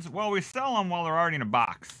cards? Well, we sell them while they're already in a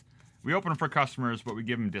box. We open them for customers, but we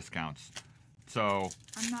give them discounts. So...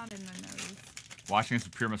 I'm not in the nose. Watching this is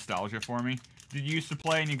pure nostalgia for me. Did you used to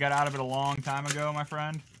play and you got out of it a long time ago, my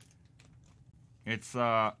friend? It's,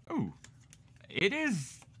 ooh. It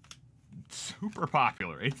is super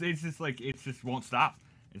popular. It's just like, it just won't stop.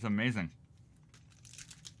 It's amazing.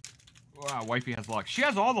 Wow, Wifey has luck. She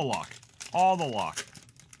has all the luck. All the luck.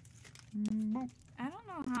 I don't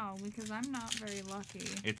know how, because I'm not very lucky.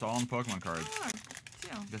 It's all in Pokemon cards. Oh, look,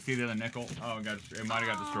 2. Just see the other nickel? Oh, it might have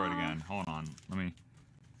got destroyed again. Hold on. Let me...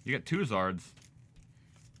 You got 2 Zards.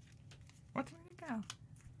 What? Where'd it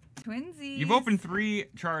go? Twinsies. You've opened 3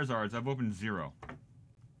 Charizards. I've opened 0.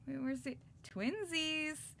 Wait, where's the...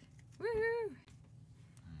 Twinsies. Woohoo.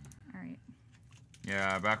 Alright.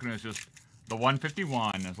 Yeah, back when it was just... The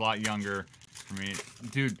 151 is a lot younger for me.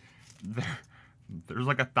 Dude, there's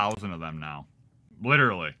like 1,000 of them now.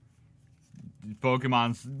 Literally.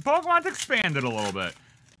 Pokemon's expanded a little bit.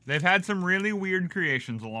 They've had some really weird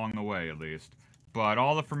creations along the way, at least. But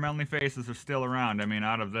all the friendly faces are still around. I mean,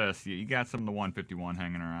 out of this, you got some of the 151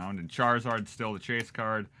 hanging around. And Charizard's still the chase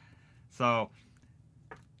card. So,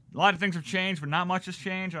 a lot of things have changed, but not much has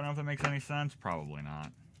changed. I don't know if that makes any sense. Probably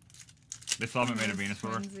not. They still haven't made a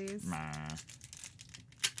Venusaur. Nah.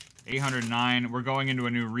 809. We're going into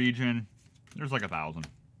a new region. There's like 1,000.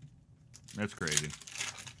 That's crazy.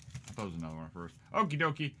 I thought there was another one first. Okie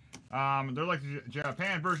dokie. They're like the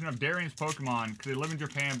Japan version of Deriums Pokemon because they live in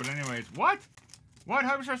Japan. But anyways, what? What?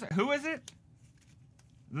 How should I say? Who is it?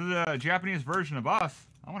 The Japanese version of us.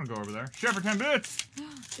 I want to go over there. Chef for 10 bits.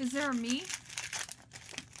 Is there a me?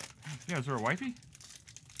 Yeah, is there a wifey?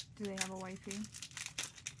 Do they have a wifey?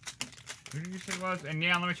 Who did you say it was? And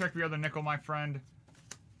Neon, let me check the other nickel, my friend.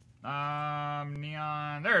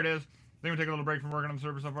 Neon. There it is. Then we take a little break from working on the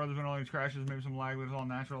server so far. There's been all these crashes, maybe some lag, but it's all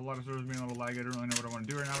natural. A lot of servers being a little lag. I don't really know what I want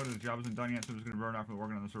to do right now, but the job isn't done yet, so I'm just going to burn off from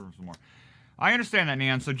working on the server some more. I understand that,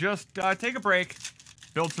 Neon, so just take a break,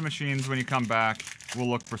 build some machines. When you come back, we'll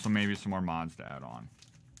look for maybe some more mods to add on.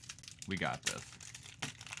 We got this.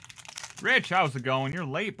 Rich, how's it going? You're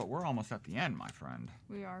late, but we're almost at the end, my friend.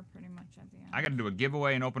 We are pretty much at the end. I got to do a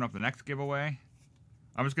giveaway and open up the next giveaway.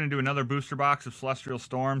 I'm just going to do another booster box of Celestial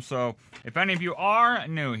Storm. So if any of you are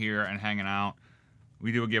new here and hanging out,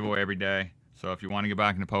 we do a giveaway every day. So if you want to get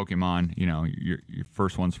back into Pokemon, you know, your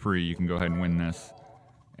first one's free. You can go ahead and win this.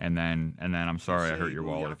 And then I'm sorry I hurt your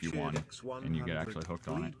wallet if you won. And you get actually hooked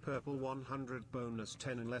on it. Purple 100 bonus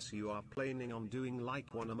 10 unless you are planning on doing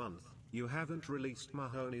like 1 a month. You haven't released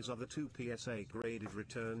Mahoney's other 2 PSA graded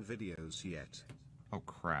return videos yet. Oh,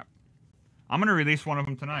 crap. I'm going to release one of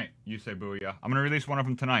them tonight. You say booyah. I'm going to release one of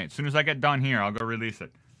them tonight. As soon as I get done here, I'll go release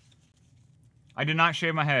it. I did not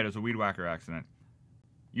shave my head. It was a weed whacker accident.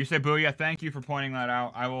 You say booyah. Thank you for pointing that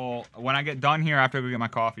out. I will, when I get done here after I go get my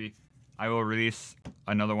coffee, I will release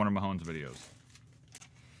another one of Mahone's videos.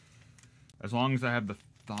 As long as I have the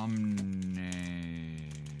thumbnail.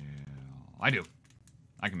 I do.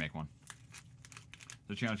 I can make one.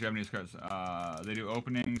 The channel Japanese cards. They do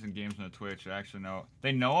openings and games on the Twitch. I actually know.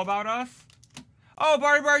 They know about us? Oh,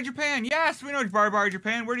 Bari Bari Japan. Yes, we know Bari Bari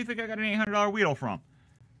Japan. Where do you think I got an $800 Weedle from?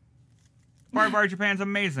 Bari Bari Japan's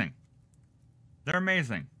amazing. They're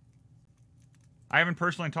amazing. I haven't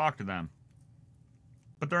personally talked to them.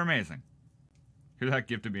 But they're amazing. Who that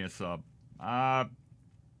gifted me a sub?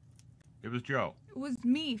 It was Joe. It was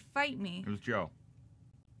me. Fight me. It was Joe.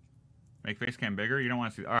 Make face cam bigger? You don't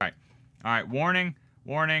want to see... Alright. Alright, warning.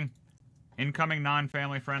 Warning. Incoming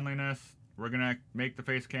non-family friendliness. We're going to make the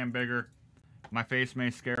face cam bigger. My face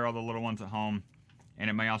may scare all the little ones at home. And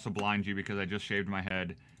it may also blind you because I just shaved my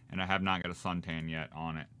head. And I have not got a suntan yet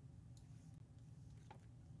on it.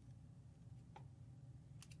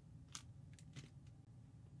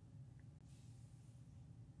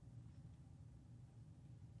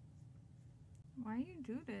 Why you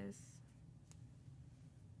do this?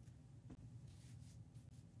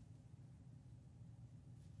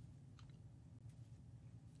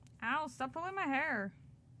 Ow, stop pulling my hair.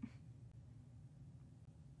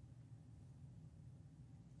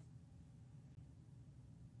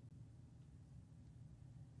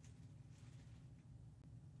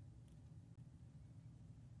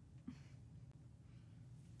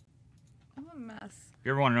 I'm a mess. If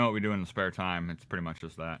you ever want to know what we do in the spare time, it's pretty much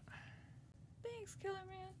just that. Thanks, Killer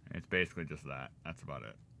Man. It's basically just that. That's about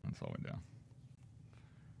it. That's all we do.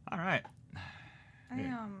 All right.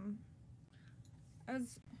 I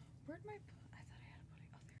was... Where'd my... I thought I had a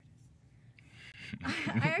pudding. Oh,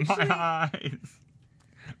 there it is. I actually... My eyes.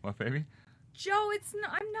 What, baby? Joe, it's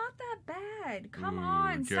not... I'm not that bad. Come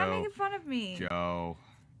on. Joe. Stop making fun of me. Joe.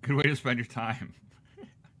 Good way to spend your time.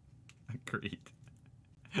 Agreed.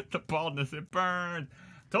 The baldness, it burns.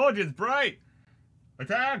 Told you it's bright.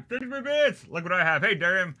 Attack! 53 bits! Look what I have. Hey,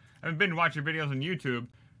 Derium. I've been watching videos on YouTube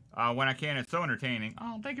when I can. It's so entertaining.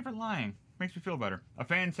 Oh, thank you for lying. Makes me feel better. A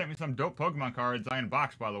fan sent me some dope Pokemon cards I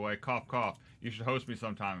unboxed, by the way. Cough, cough. You should host me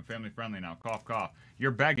sometime. I'm family friendly now. Cough, cough. You're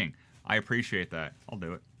begging. I appreciate that. I'll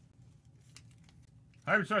do it.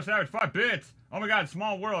 Hyperstar Savage, 5 bits! Oh my god,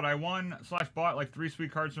 small world. I won/bought like 3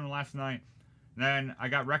 sweet cards from him last night. And then I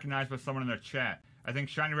got recognized by someone in their chat. I think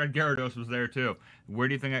Shiny Red Gyarados was there too. Where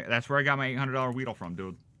do you think that's where I got my $800 Weedle from,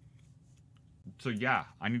 dude. So yeah,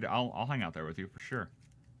 I'll hang out there with you for sure.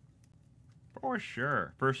 For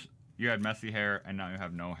sure. First you had messy hair and now you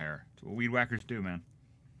have no hair. That's what weed whackers do, man.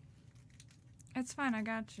 It's fine, I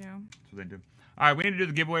got you. That's what they do. Alright, we need to do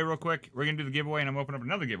the giveaway real quick. We're gonna do the giveaway and I'm opening up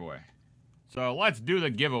another giveaway. So let's do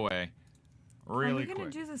the giveaway really quick. Are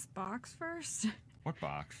we gonna do this box first? What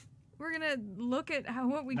box? We're gonna look at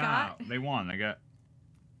what we got. They won. They got...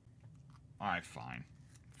 Alright, fine.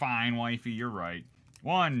 Fine, wifey, you're right.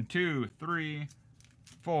 1, 2, 3,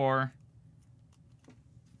 4,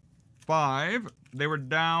 5. They were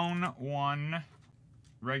down 1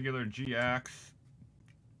 regular GX.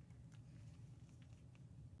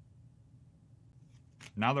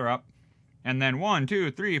 Now they're up. And then 1, 2,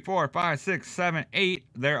 3, 4, 5, 6, 7, 8.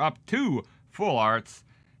 They're up 2 full arts.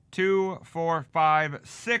 2, 4, 5,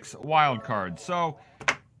 6 wild cards. So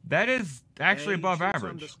that is actually above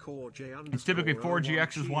average. It's typically 4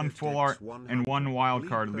 GXs, 1 full art, and 1 wild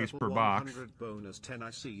card at least per box. Bonus 10. I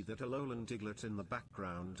see that Alolan Diglett in the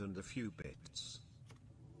background and a few bits.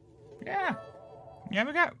 Yeah. Yeah,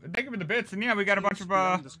 we got... Thank you for the bits, and yeah, we got a bunch of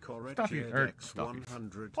plushies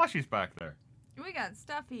back there. We got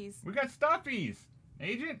stuffies. We got stuffies.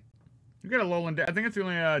 Agent? We got a Alolan... I think it's the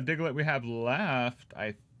only Diglett we have left,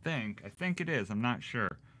 I think. I think it is. I'm not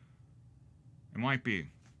sure. It might be.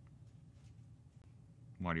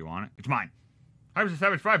 Why do you want it? It's mine. Hyper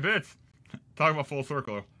Savage, 5 bits. Talk about full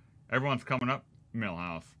circle. Everyone's coming up.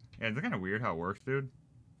 Millhouse. Yeah, it's kind of weird how it works, dude.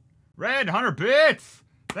 Red, 100 bits.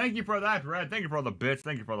 Thank you for that, Red. Thank you for all the bits.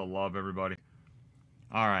 Thank you for all the love, everybody.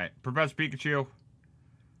 All right. Professor Pikachu.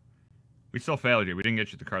 We still failed you. We didn't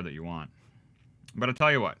get you the card that you want. But I'll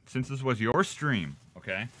tell you what. Since this was your stream,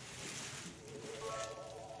 okay?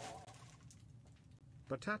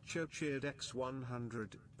 Patacho cheered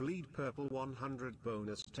X100, bleed purple 100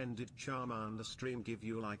 bonus 10. Did Charmander stream give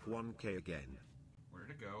you like 1k again? Where'd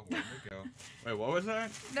it go? Where'd it go? Wait, what was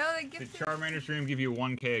that? No, they gifted... Did Charmander stream give you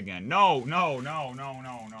 1k again? No.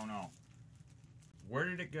 Where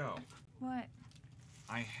did it go? What?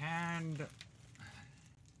 I had...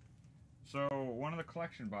 So, one of the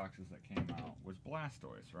collection boxes that came out was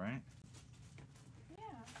Blastoise, right? Yeah,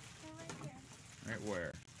 they're right here. Right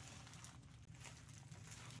where?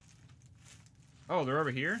 Oh, they're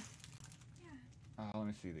over here? Yeah. Oh, let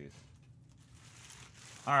me see these.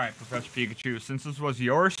 Alright, Professor Pikachu, since this was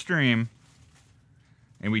your stream,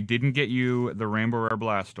 and we didn't get you the Rainbow Rare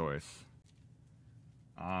Blastoise,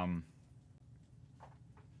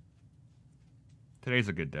 today's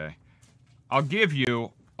a good day. I'll give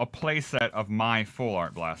you a playset of my Full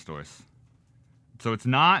Art Blastoise. So it's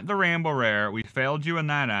not the Rainbow Rare. We failed you in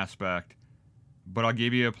that aspect. But I'll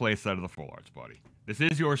give you a playset of the Full Arts, buddy. This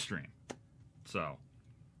is your stream. So,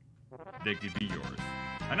 they could be yours.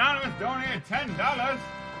 Anonymous donated $10.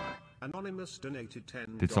 Anonymous donated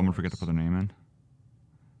 $10. Did someone forget to put their name in?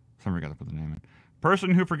 Someone forgot to put the name in.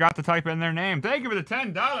 Person who forgot to type in their name. Thank you for the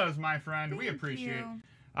 $10, my friend. We appreciate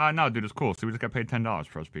it. No, dude, it's cool. So we just got paid $10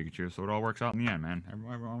 for us, Pikachu. So it all works out in the end, man.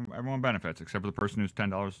 Everyone benefits, except for the person who's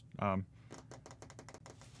 $10,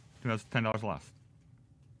 who has $10 less.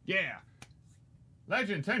 Yeah.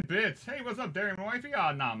 Legend, 10 bits. Hey, what's up, Deriums Wifey?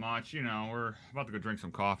 Not much. You know, we're about to go drink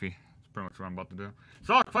some coffee. That's pretty much what I'm about to do.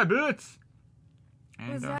 Sock, 5 bits!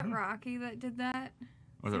 And, was that Rocky that did that?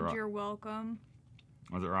 Was it Rocky? You're welcome.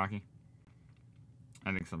 Was it Rocky?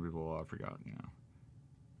 I think some people forgot, you know.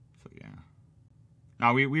 So, yeah.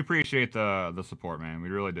 No, we appreciate the support, man. We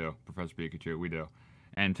really do, Professor Pikachu. We do.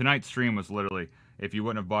 And tonight's stream was literally, if you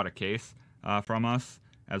wouldn't have bought a case from us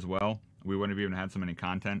as well, we wouldn't have even had so many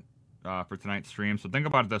content for tonight's stream. So think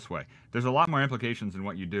about it this way. There's a lot more implications in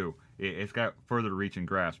what you do. It's got further reach and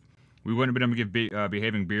grasp. We wouldn't have been able to give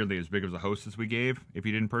Behaving Beardly as big of a host as we gave if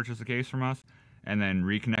he didn't purchase a case from us. And then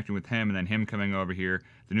reconnecting with him, and then him coming over here,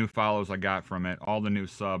 the new follows I got from it, all the new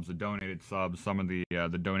subs, the donated subs, some of the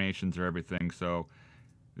donations or everything. So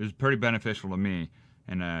it was pretty beneficial to me.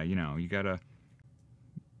 And, you know, you gotta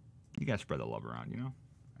spread the love around, you know?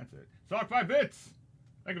 That's it. Sock 5 bits!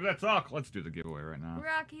 Thank you for that sock. Let's do the giveaway right now.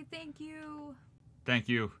 Rocky, thank you. Thank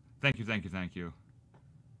you. Thank you, thank you, thank you.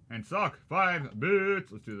 And sock 5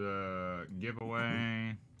 bits. Let's do the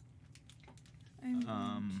giveaway. I'm going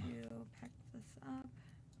to pack this up.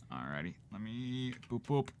 Alrighty. Let me boop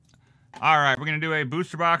boop. Alright, we're gonna do a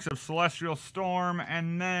booster box of Celestial Storm,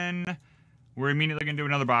 and then we're immediately gonna do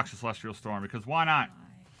another box of Celestial Storm, because why not?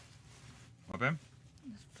 What, babe?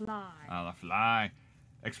 The fly. Oh, the fly.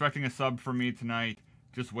 Expecting a sub from me tonight.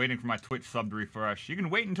 Just waiting for my Twitch sub to refresh. You can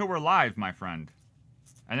wait until we're live, my friend.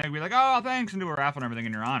 And then be like, oh, thanks, and do a raffle and everything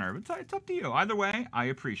in your honor. But it's up to you. Either way, I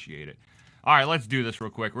appreciate it. All right, let's do this real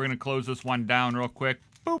quick. We're going to close this one down real quick.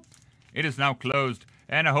 Boop. It is now closed.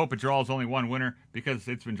 And I hope it draws only one winner, because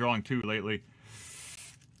it's been drawing 2 lately.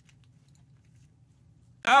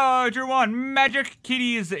 Oh, drew 1. Magic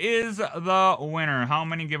Kitties is the winner. How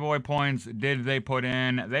many giveaway points did they put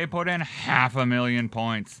in? They put in 500,000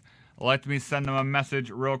 points. Let me send them a message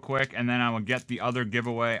real quick, and then I will get the other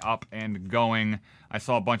giveaway up and going. I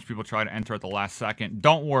saw a bunch of people try to enter at the last second.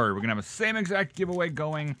 Don't worry, we're going to have the same exact giveaway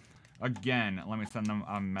going again. Let me send them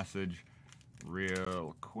a message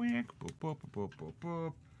real quick. Boop, boop, boop, boop,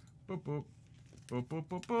 boop, boop, boop, boop,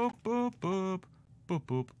 boop, boop, boop, boop, boop, boop,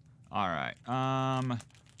 boop. All right.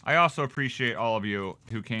 I also appreciate all of you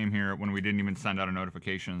who came here when we didn't even send out a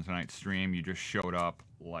notification on tonight's stream. You just showed up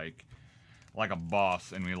like a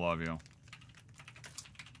boss, and we love you.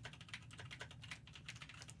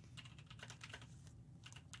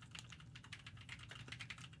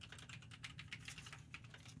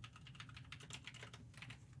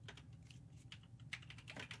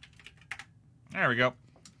 There we go.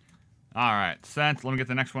 All right, sent. Let me get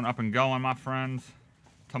the next one up and going, my friends.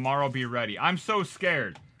 Tomorrow, be ready. I'm so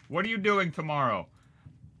scared. What are you doing tomorrow?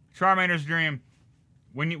 Charmander's Dream.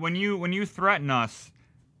 When you threaten us,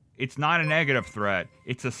 it's not a negative threat.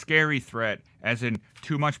 It's a scary threat, as in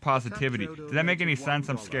too much positivity. Does that make any sense?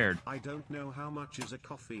 I'm scared. I don't know how much a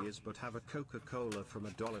coffee is, but have a Coca-Cola from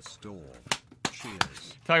a dollar store.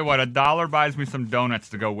 Cheers. Tell you what, $1 buys me some donuts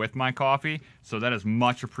to go with my coffee, so that is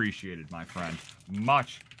much appreciated, my friend.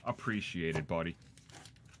 Much appreciated, buddy.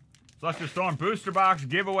 Celestial Storm Booster Box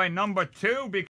giveaway number 2, because